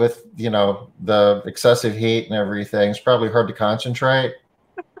with the excessive heat and everything. It's probably hard to concentrate.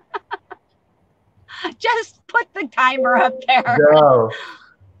 Just put the timer up there. Go.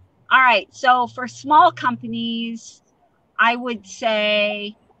 All right. So for small companies, I would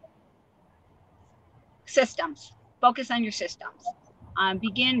say systems. Focus on your systems.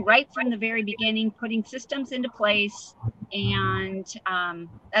 Begin right from the very beginning, putting systems into place, and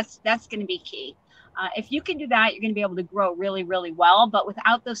that's going to be key. If you can do that, you're going to be able to grow really, really well. But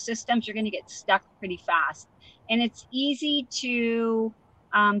without those systems, you're going to get stuck pretty fast. And it's easy to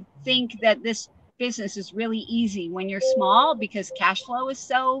think that this business is really easy when you're small because cash flow is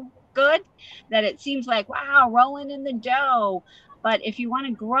so good that it seems like, wow, rolling in the dough. But if you want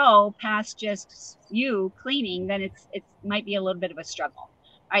to grow past just you cleaning, then it might be a little bit of a struggle.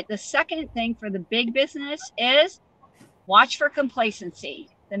 All right. The second thing for the big business is watch for complacency.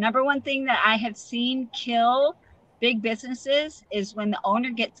 The number one thing that I have seen kill big businesses is when the owner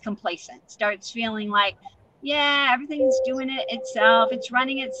gets complacent, starts feeling like, yeah, everything's doing it itself, it's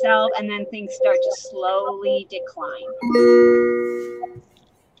running itself, and then things start to slowly decline.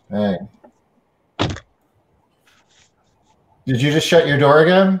 Hey. Did you just shut your door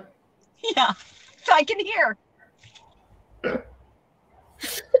again? Yeah, so I can hear.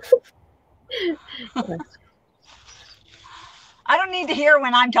 I don't need to hear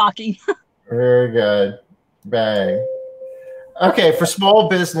when I'm talking. Very good. Bang. Okay, for small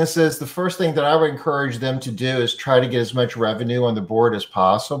businesses, the first thing that I would encourage them to do is try to get as much revenue on the board as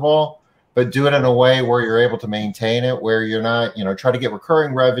possible, but do it in a way where you're able to maintain it, where you're not, try to get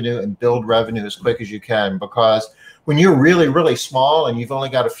recurring revenue and build revenue as quick as you can. Because when you're really, really small and you've only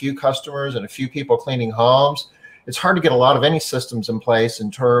got a few customers and a few people cleaning homes, it's hard to get a lot of any systems in place in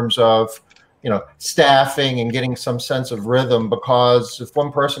terms of staffing and getting some sense of rhythm, because if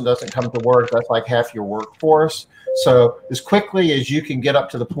one person doesn't come to work, that's like half your workforce. So as quickly as you can get up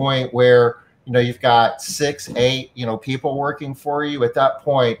to the point where, you've got 6, 8, people working for you, at that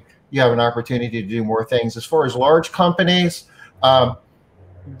point, you have an opportunity to do more things. As far as large companies,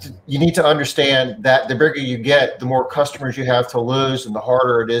 you need to understand that the bigger you get, the more customers you have to lose and the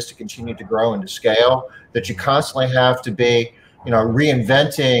harder it is to continue to grow and to scale, that you constantly have to be,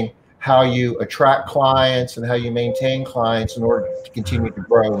 reinventing how you attract clients and how you maintain clients in order to continue to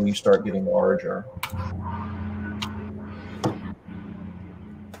grow when you start getting larger.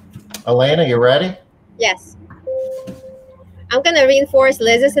 Elena, you ready? Yes. I'm going to reinforce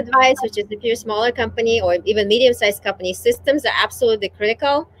Liz's advice, which is if you're a smaller company or even medium-sized company, systems are absolutely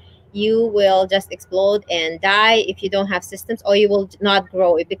critical. You will just explode and die if you don't have systems, or you will not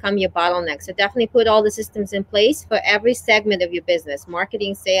grow. It become your bottleneck. So definitely put all the systems in place for every segment of your business: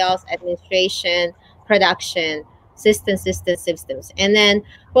 marketing, sales, administration, production, systems. And then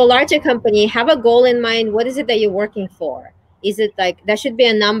for a larger company, have a goal in mind. What is it that you're working for? Is it like, that should be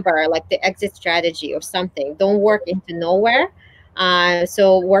a number, like the exit strategy or something. Don't work into nowhere.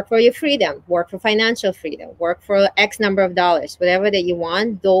 So work for your freedom, work for financial freedom, work for X number of dollars, whatever that you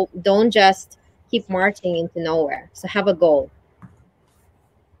want. Don't just keep marching into nowhere. So have a goal.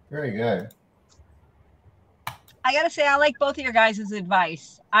 Very good. I gotta say, I like both of your guys'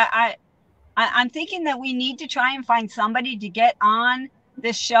 advice. I'm thinking that we need to try and find somebody to get on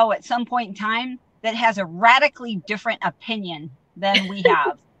this show at some point in time that has a radically different opinion than we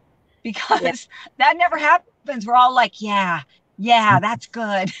have, because that never happens. We're all like, yeah, that's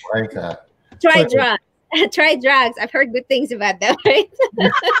good. Like that. Try drugs. Try drugs. I've heard good things about them, right?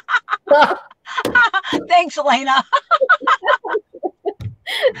 Thanks, Elena.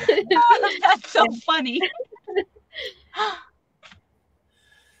 That's so funny.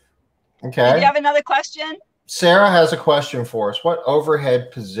 Okay. Do you have another question? Sarah has a question for us. What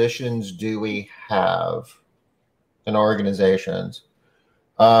overhead positions do we have in organizations?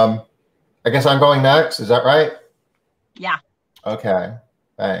 I guess I'm going next. Is that right? Yeah. Okay.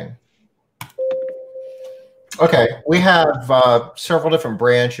 Bang. Okay. We have several different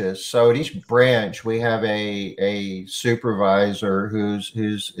branches. So at each branch, we have a supervisor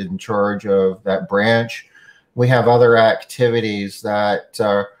who's in charge of that branch. We have other activities that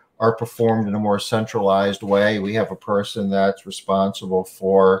are performed in a more centralized way. We have a person that's responsible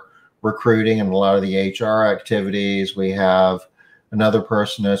for recruiting and a lot of the HR activities. We have another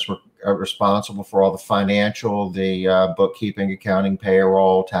person that's responsible for all the financial, the bookkeeping, accounting,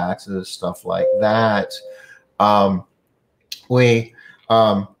 payroll, taxes, stuff like that. We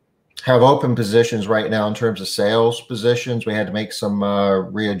have open positions right now in terms of sales positions. We had to make some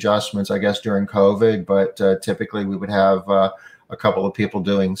readjustments, I guess, during COVID, but typically we would have a couple of people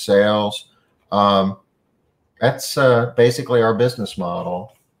doing sales. That's basically our business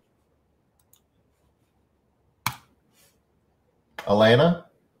model. Elena?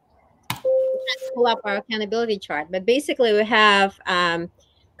 Let's pull up our accountability chart. But basically we have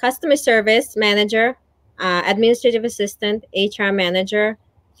customer service manager, administrative assistant, HR manager,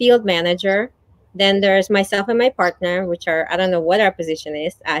 field manager. Then there's myself and my partner, which are, I don't know what our position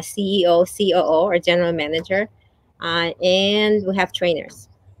is, CEO, COO, or general manager. And we have trainers.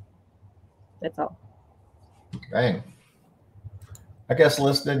 That's all. Dang. I guess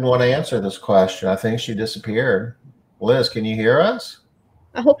Liz didn't want to answer this question. I think she disappeared. Liz, can you hear us?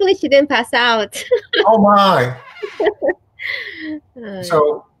 Hopefully she didn't pass out. Oh my.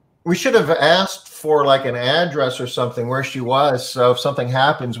 So we should have asked for like an address or something where she was. So if something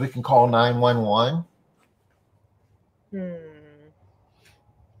happens, we can call 911.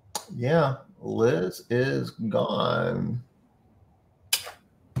 Yeah, Liz is gone.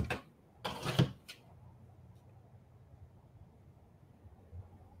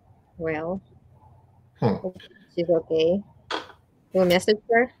 Well, she's okay. We'll message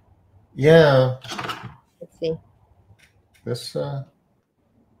her. Yeah. Let's see. This.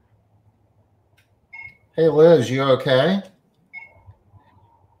 Hey, Liz, you okay?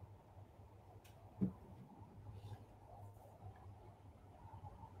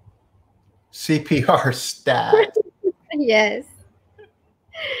 CPR stat. Yes.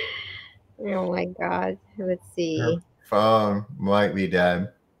 Oh my God. Let's see. Your phone might be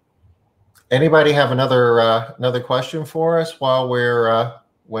dead. Anybody have another question for us while we're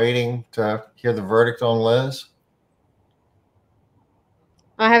waiting to hear the verdict on Liz?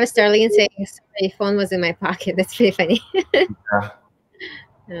 I have a Starling saying, sorry, phone was in my pocket. That's pretty funny. Yeah.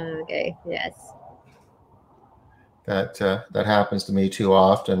 Okay, yes. That happens to me too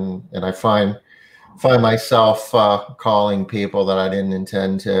often, and I find myself calling people that I didn't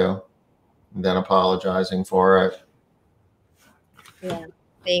intend to, and then apologizing for it. Yeah,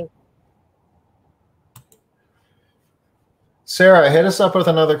 same. Sarah, hit us up with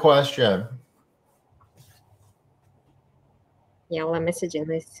another question. Yeah, well, I'm messaging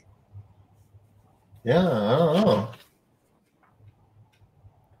this. Yeah, I don't know.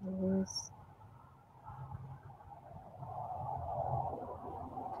 Yes.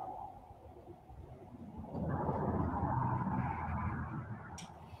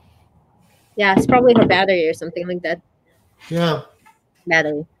 Yeah, it's probably her battery or something like that. Yeah.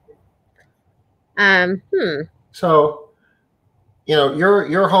 Battery. So,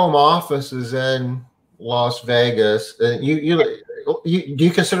 your home office is in Las Vegas. Do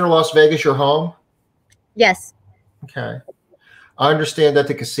you consider Las Vegas your home? Yes. Okay. I understand that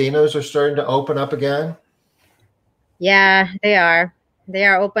the casinos are starting to open up again. Yeah, they are. They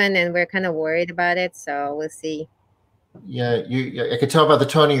are open, and we're kind of worried about it. So we'll see. Yeah, I could tell by the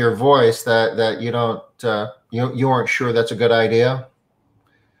tone of your voice that you don't you aren't sure that's a good idea.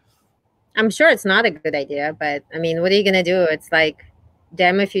 I'm sure it's not a good idea, but I mean, what are you gonna do? It's like,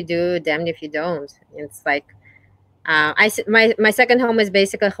 damn if you do, damned if you don't. It's like, my second home is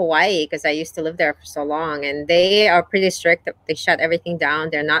basically Hawaii because I used to live there for so long, and they are pretty strict. They shut everything down.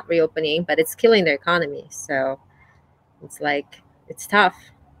 They're not reopening, but it's killing their economy. So it's like it's tough.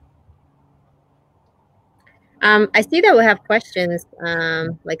 I see that we have questions.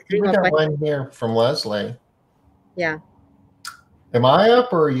 Like 3 We more got questions. one here from Leslie. Yeah. Am I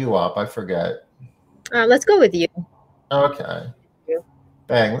up or are you up? I forget. Let's go with you. Okay.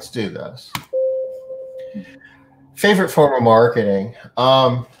 Bang, let's do this. Favorite form of marketing.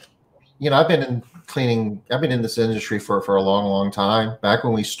 I've been in this industry for a long time. Back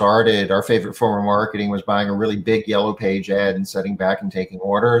when we started, our favorite form of marketing was buying a really big yellow page ad and sitting back and taking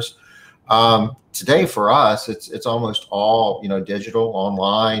orders. Today for us, it's almost all, digital,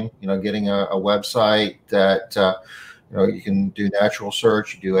 online, getting a website that, you can do natural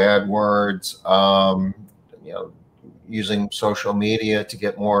search, you do AdWords, using social media to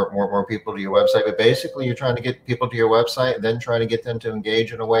get more people to your website. But basically, you're trying to get people to your website and then trying to get them to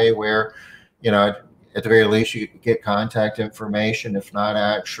engage in a way where, at the very least, you get contact information, if not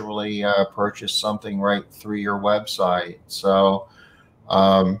actually purchase something right through your website. So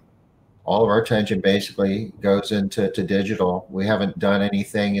all of our attention basically goes into digital. We haven't done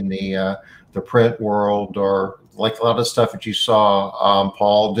anything in the print world, or like a lot of stuff that you saw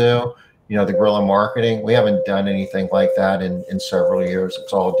Paul do, the guerrilla marketing. We haven't done anything like that in several years.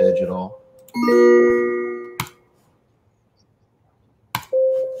 It's all digital.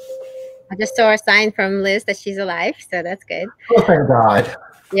 I just saw a sign from Liz that she's alive, so that's good. Oh, thank God.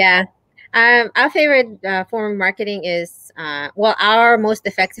 Yeah. Our favorite form of marketing is, our most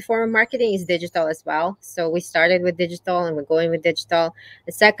effective form of marketing is digital as well. So we started with digital and we're going with digital.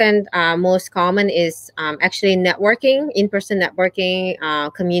 The second most common is actually networking, in-person networking,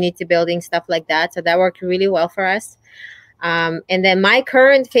 community building, stuff like that. So that worked really well for us. And then my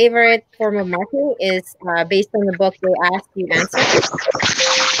current favorite form of marketing is based on the book, They Ask, You Answer.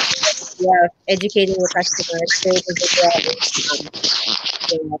 Yeah, educating your customers, creating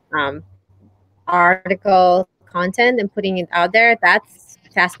video, article content and putting it out there. That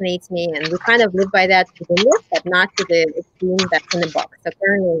fascinates me, and we kind of live by that within this, but not to the extreme that's in the book. So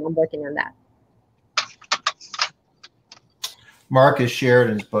currently, I'm working on that. Marcus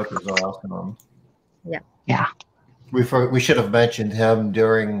Sheridan's book is awesome. Yeah. We should have mentioned him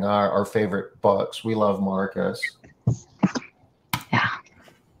during our favorite books. We love Marcus. Yeah.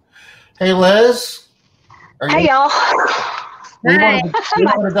 Hey, Liz. Hey, y'all. We wanted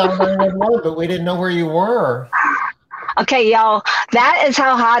to dial 911, but we didn't know where you were. Okay, y'all. That is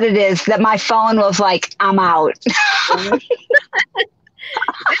how hot it is that my phone was like, I'm out. That's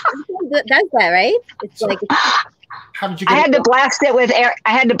that, right? It's so, like, how did you I had to blast it with air.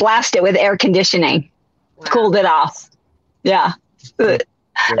 I had to blast it with air conditioning. Wow. Cooled it off. Yeah.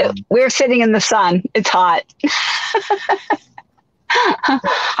 We're sitting in the sun. It's hot.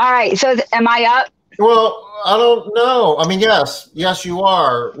 All right. So am I up? Well, I don't know. I mean, yes, you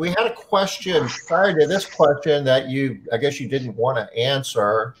are. We had a question prior to this question that I guess you didn't want to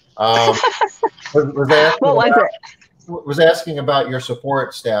answer. Was What asking was about, it? was asking about your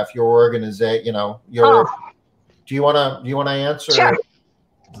support staff, your organization. Oh, Do you want to answer sure,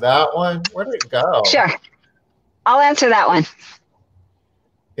 that one? Where did it go? sure. I'll answer that one.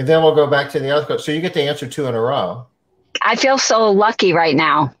 And then we'll go back to the other question. So you get to answer two in a row. I feel so lucky right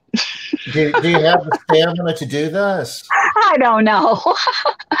now. Do you have the stamina to do this? I don't know.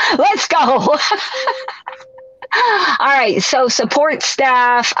 Let's go. All right. So support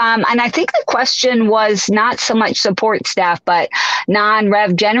staff. And I think the question was not so much support staff, but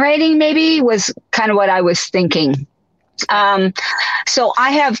non-rev generating maybe was kind of what I was thinking. So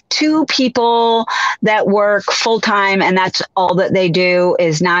I have two people that work full time, and that's all that they do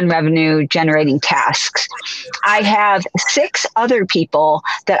is non-revenue generating tasks. I have 6 other people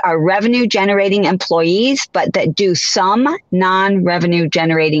that are revenue generating employees, but that do some non-revenue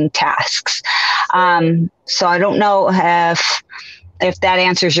generating tasks. So I don't know if that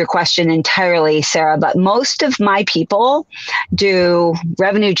answers your question entirely, Sarah, but most of my people do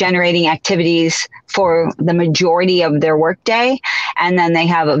revenue generating activities for the majority of their workday. And then they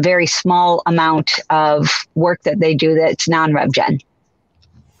have a very small amount of work that they do that's non-rev gen.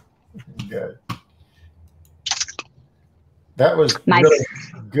 Good. That was really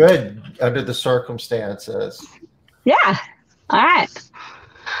good under the circumstances. Yeah. All right.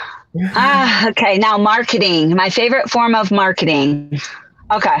 Okay. Now marketing, my favorite form of marketing.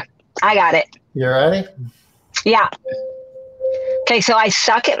 Okay. I got it. You ready? Yeah. Okay. So I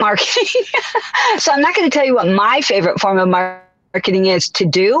suck at marketing. So I'm not going to tell you what my favorite form of marketing is to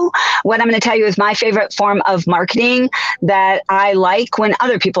do. What I'm going to tell you is my favorite form of marketing that I like when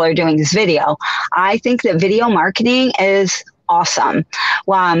other people are doing is video. I think that video marketing is awesome.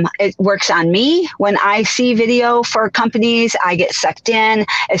 It works on me. When I see video for companies, I get sucked in,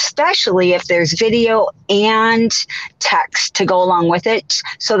 especially if there's video and text to go along with it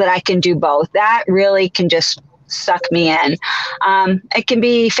so that I can do both. That really can just suck me in. It can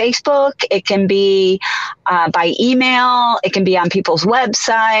be Facebook. It can be by email. It can be on people's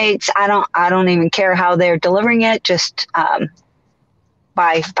websites. I don't even care how they're delivering it. Just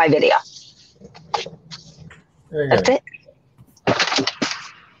by video. That's it.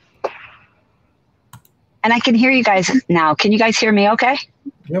 And I can hear you guys now. Can you guys hear me okay?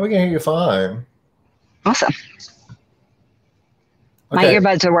 Yeah, we can hear you fine. Awesome. Okay. My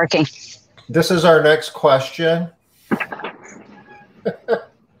earbuds are working. This is our next question.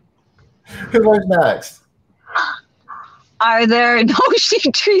 Who goes next? Are there no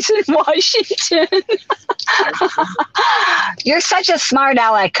sheep trees in Washington? You're such a smart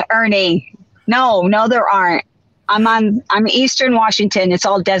aleck, Ernie. No, there aren't. I'm Eastern Washington. It's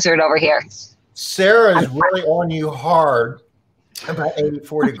all desert over here. Sarah is really on you hard. About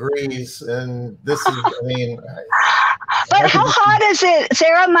 84 degrees, and this is, But how hot is it,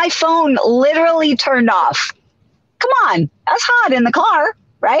 Sarah? My phone literally turned off. Come on, that's hot in the car,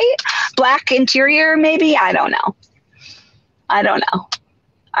 right? Black interior, maybe? I don't know. All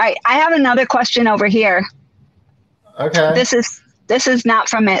right, I have another question over here. Okay. This is not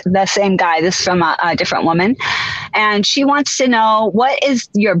from the same guy. This is from a different woman. And she wants to know, what is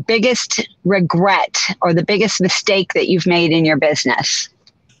your biggest regret or the biggest mistake that you've made in your business?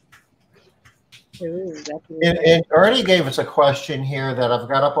 And Ernie gave us a question here that I've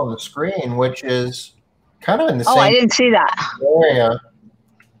got up on the screen, which is kind of in the same I didn't see that. area.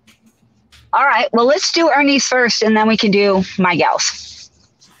 All right. Well, let's do Ernie's first, and then we can do my gals.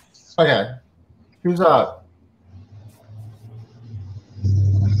 Okay. Who's up?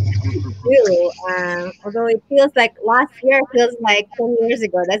 You, although it feels like last year, feels like 10 years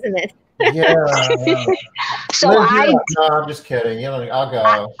ago, doesn't it? Yeah. So no, I'm just kidding. I'll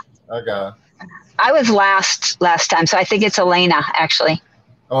go. I was last time, so I think it's Elena, actually.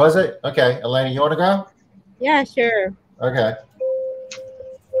 Oh, is it? Okay. Elena, you want to go? Yeah, sure. Okay.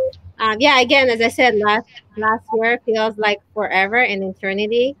 Yeah, again, as I said, last year feels like forever and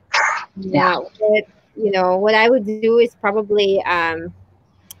eternity. Yeah. What I would do is probably,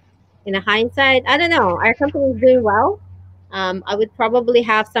 in a hindsight, I don't know, our company is doing well. I would probably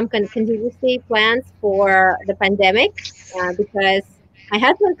have some contingency plans for the pandemic because my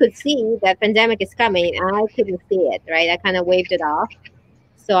husband could see that pandemic is coming and I couldn't see it, right? I kind of waved it off.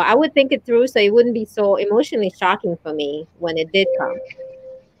 So I would think it through so it wouldn't be so emotionally shocking for me when it did come.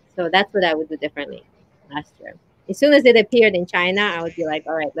 So that's what I would do differently last year. As soon as it appeared in China, I would be like,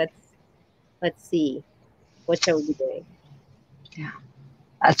 all right, let's see. What shall we be doing? Yeah,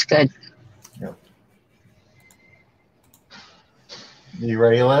 that's good. Yep. You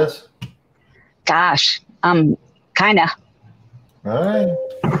ready, Liz? gosh, kind of. All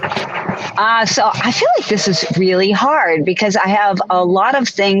right. So I feel like this is really hard because I have a lot of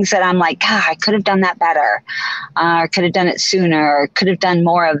things that I'm like, God, I could have done that better, or could have done it sooner, or could have done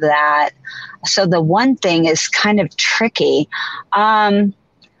more of that. So the one thing is kind of tricky.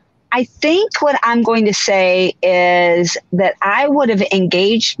 I think what I'm going to say is that I would have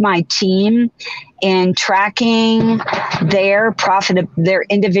engaged my team in tracking their their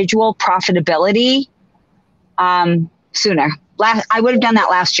individual profitability sooner. I would have done that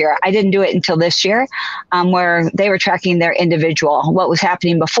last year. I didn't do it until this year, where they were tracking their individual. What was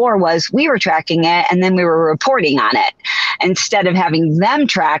happening before was we were tracking it and then we were reporting on it instead of having them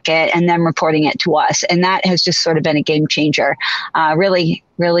track it and then reporting it to us. And that has just sort of been a game changer. Really,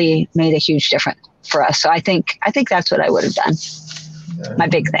 really made a huge difference for us. So I think that's what I would have done. Yeah. My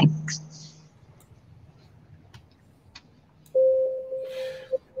big thing.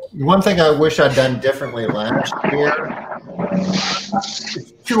 One thing I wish I'd done differently last year,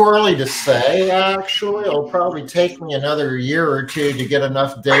 it's too early to say, actually. It'll probably take me another year or two to get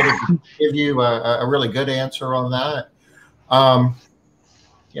enough data to give you a really good answer on that.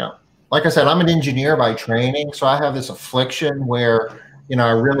 Like I said, I'm an engineer by training, so I have this affliction where, I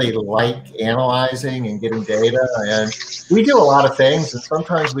really like analyzing and getting data. And we do a lot of things, and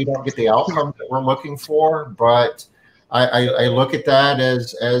sometimes we don't get the outcomes that we're looking for, but I look at that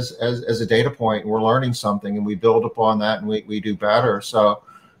as a data point, and we're learning something, and we build upon that, and we do better. So,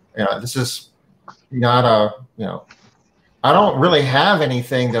 this is not I don't really have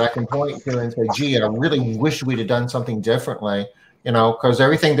anything that I can point to and say, gee, I really wish we'd have done something differently, because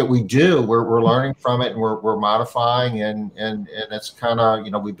everything that we do, we're learning from it, and we're modifying, and it's kind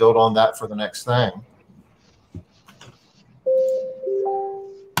of, we build on that for the next thing.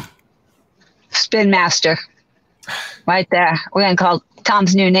 Spin Master. Right there. We're going to call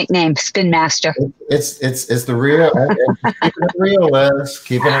Tom's new nickname Spin Master. It's the real. Keeping it real, Liz.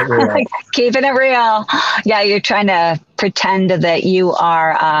 Keeping it real. Keeping it real. Yeah, you're trying to pretend that you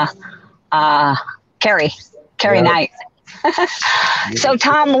are Carrie Knight. So,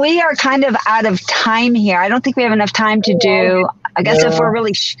 Tom, we are kind of out of time here. I don't think we have enough time to do. I guess if we're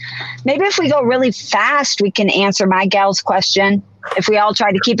really, maybe if we go really fast, we can answer my gal's question. If we all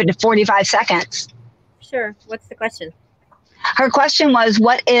try to keep it to 45 seconds. Sure. What's the question? Her question was,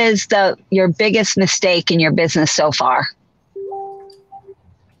 what is your biggest mistake in your business so far?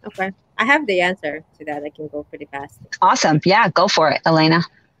 Okay. I have the answer to that. I can go pretty fast. Awesome. Yeah, go for it, Elena.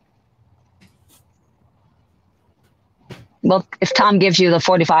 Well, if Tom gives you the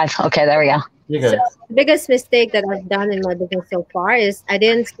 45, okay, there we go. So the biggest mistake that I've done in my business so far is I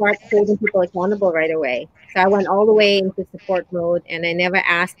didn't start holding people accountable right away. So I went all the way into support mode, and I never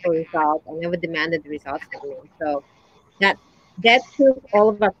asked for results. I never demanded the results from them. So that took all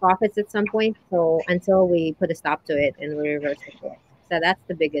of our profits at some point. So until we put a stop to it and we reversed the course. So that's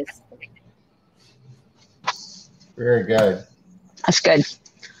the biggest thing. Very good. That's good.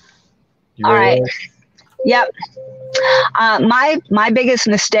 All right. Yep. My biggest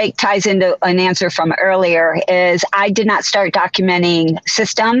mistake ties into an answer from earlier is I did not start documenting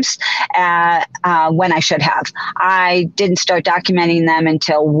systems when I should have. I didn't start documenting them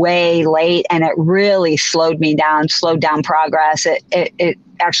until way late, and it really slowed down progress. It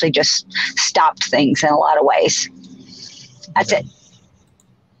actually just stopped things in a lot of ways. That's it.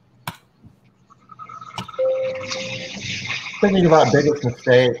 Thinking about biggest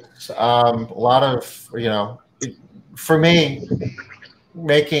mistakes, a lot of, for me,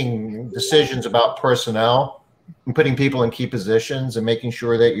 making decisions about personnel and putting people in key positions and making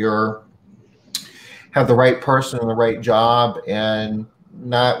sure that have the right person in the right job and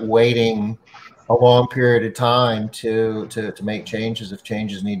not waiting a long period of time to make changes if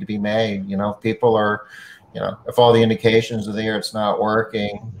changes need to be made. People are, if all the indications are there, it's not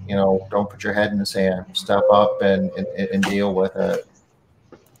working, don't put your head in the sand, step up and deal with it.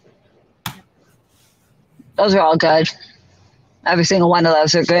 Those are all good. Every single one of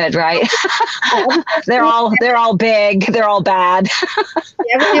those are good, right? they're all big. They're all bad.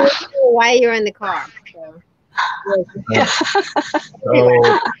 Everything was why you're in the car. So.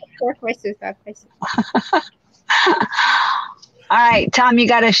 Four questions. All right, Tom, you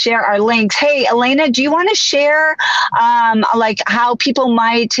got to share our links. Hey, Elena, do you want to share how people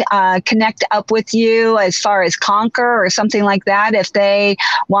might connect up with you as far as Conquer or something like that if they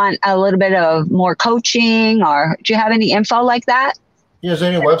want a little bit of more coaching, or do you have any info like that? Yeah, is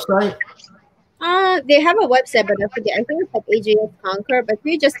there any website? They have a website, but I forget. I think it's like AJS Conquer. But if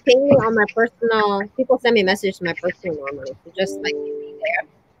you just ping me on my personal, people send me a message to my personal normally. So just like there,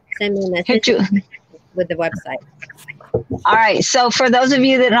 send me a message with the website. All right. So for those of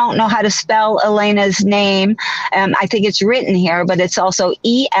you that don't know how to spell Elena's name, I think it's written here, but it's also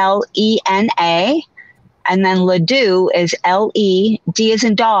Elena. And then Ledoux is L-E-D as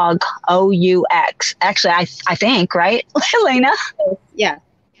in dog, O-U-X. Actually, I think, right, Elena? Yeah.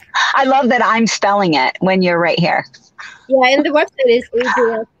 I love that I'm spelling it when you're right here. Yeah, and the website is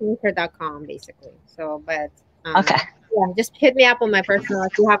adlthinker.com, basically. So, but Okay. yeah, just hit me up on my personal.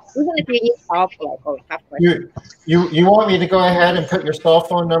 If you have, even if you need help, like, oh, tough question. You want me to go ahead and put your cell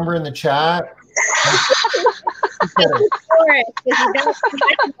phone number in the chat? Because that's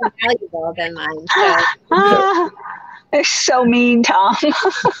more valuable than mine. So. They're so mean, Tom.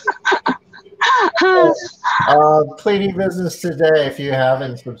 Cleaning business today. If you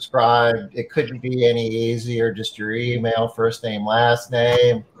haven't subscribed, it couldn't be any easier. Just your email, first name, last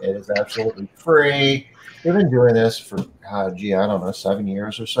name. It is absolutely free. We've been doing this for, I don't know, 7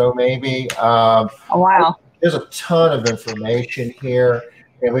 years or so, maybe. Oh, wow. There's a ton of information here.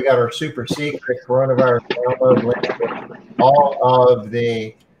 And we got our super secret coronavirus download link, all of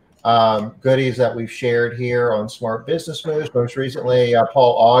the goodies that we've shared here on Smart Business Moves. Most recently,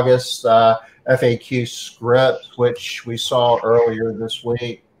 Paul August's FAQ script, which we saw earlier this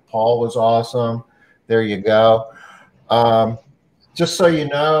week. Paul was awesome. There you go. Just so you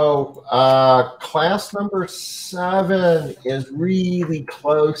know, class number 7 is really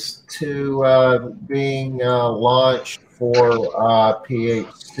close to being launched for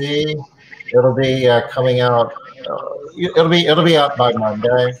PHC. It'll be coming out. It'll be out by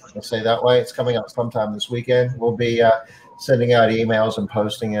Monday. Let's say that way. It's coming out sometime this weekend. We'll be sending out emails and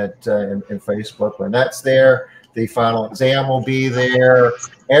posting it in Facebook when that's there. The final exam will be there.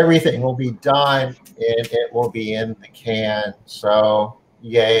 Everything will be done, and it will be in the can. So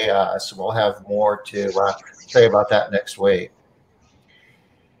yay us. We'll have more to say about that next week.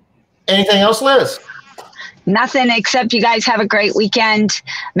 Anything else, Liz? Nothing except you guys have a great weekend.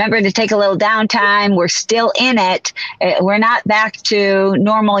 Remember to take a little downtime. We're still in it. We're not back to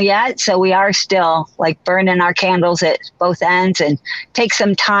normal yet, so we are still like burning our candles at both ends, and take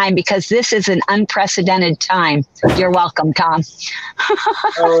some time because this is an unprecedented time. You're welcome, Tom.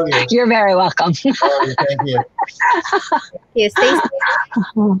 Oh, yeah. You're very welcome. Oh, thank you. Yes, stay safe.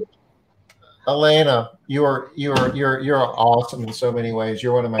 Elena, you're awesome in so many ways.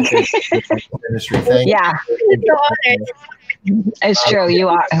 You're one of my favorite in the industry. Thank you. Yeah, it's true.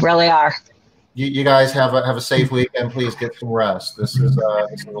 You really are. You guys have a safe weekend. Please get some rest. This is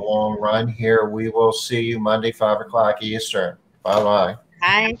a long run here. We will see you Monday, 5 o'clock Eastern. Bye bye.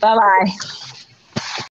 Bye. Bye bye.